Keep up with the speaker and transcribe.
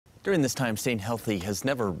During this time, staying healthy has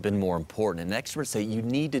never been more important, and experts say you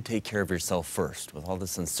need to take care of yourself first. With all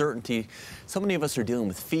this uncertainty, so many of us are dealing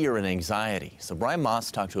with fear and anxiety. So Brian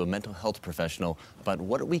Moss talked to a mental health professional about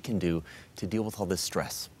what we can do to deal with all this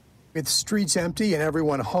stress. With streets empty and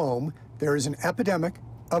everyone home, there is an epidemic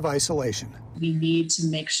of isolation. We need to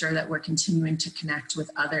make sure that we're continuing to connect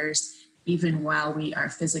with others, even while we are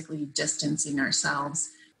physically distancing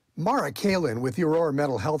ourselves. Mara Kalin with the Aurora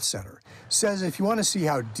Mental Health Center says if you want to see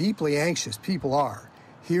how deeply anxious people are,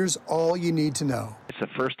 here's all you need to know. It's the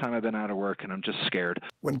first time I've been out of work and I'm just scared.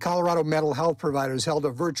 When Colorado mental health providers held a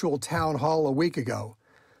virtual town hall a week ago,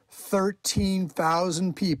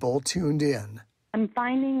 13,000 people tuned in. I'm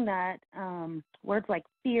finding that words like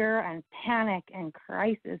fear and panic and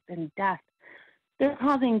crisis and death, they're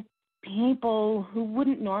causing people who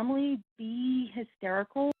wouldn't normally be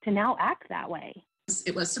hysterical to now act that way.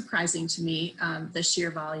 It was surprising to me, the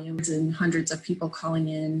sheer volumes and hundreds of people calling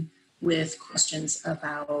in with questions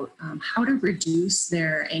about how to reduce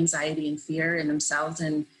their anxiety and fear in themselves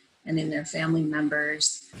and in their family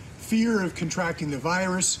members. Fear of contracting the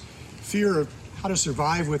virus, fear of how to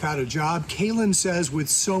survive without a job. Kalin says with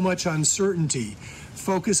so much uncertainty,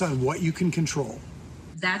 focus on what you can control.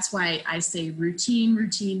 That's why I say routine,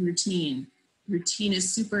 routine, routine. Routine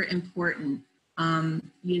is super important.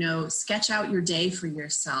 Sketch out your day for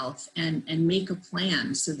yourself and make a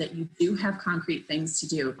plan so that you do have concrete things to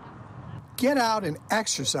do. Get out and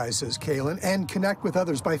exercise, says Kalin, and connect with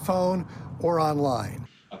others by phone or online.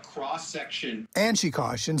 A cross-section. And she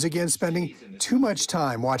cautions against spending too much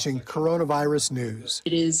time watching coronavirus news.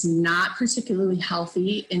 It is not particularly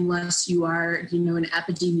healthy unless you are, an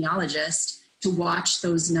epidemiologist, to watch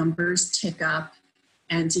those numbers tick up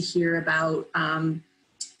and to hear about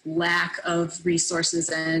lack of resources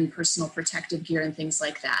and personal protective gear and things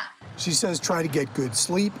like that. She says try to get good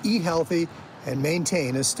sleep, eat healthy, and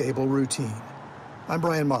maintain a stable routine. I'm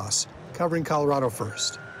Brian Moss, covering Colorado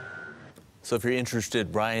First. So if you're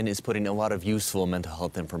interested, Brian is putting a lot of useful mental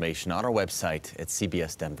health information on our website at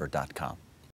cbsdenver.com.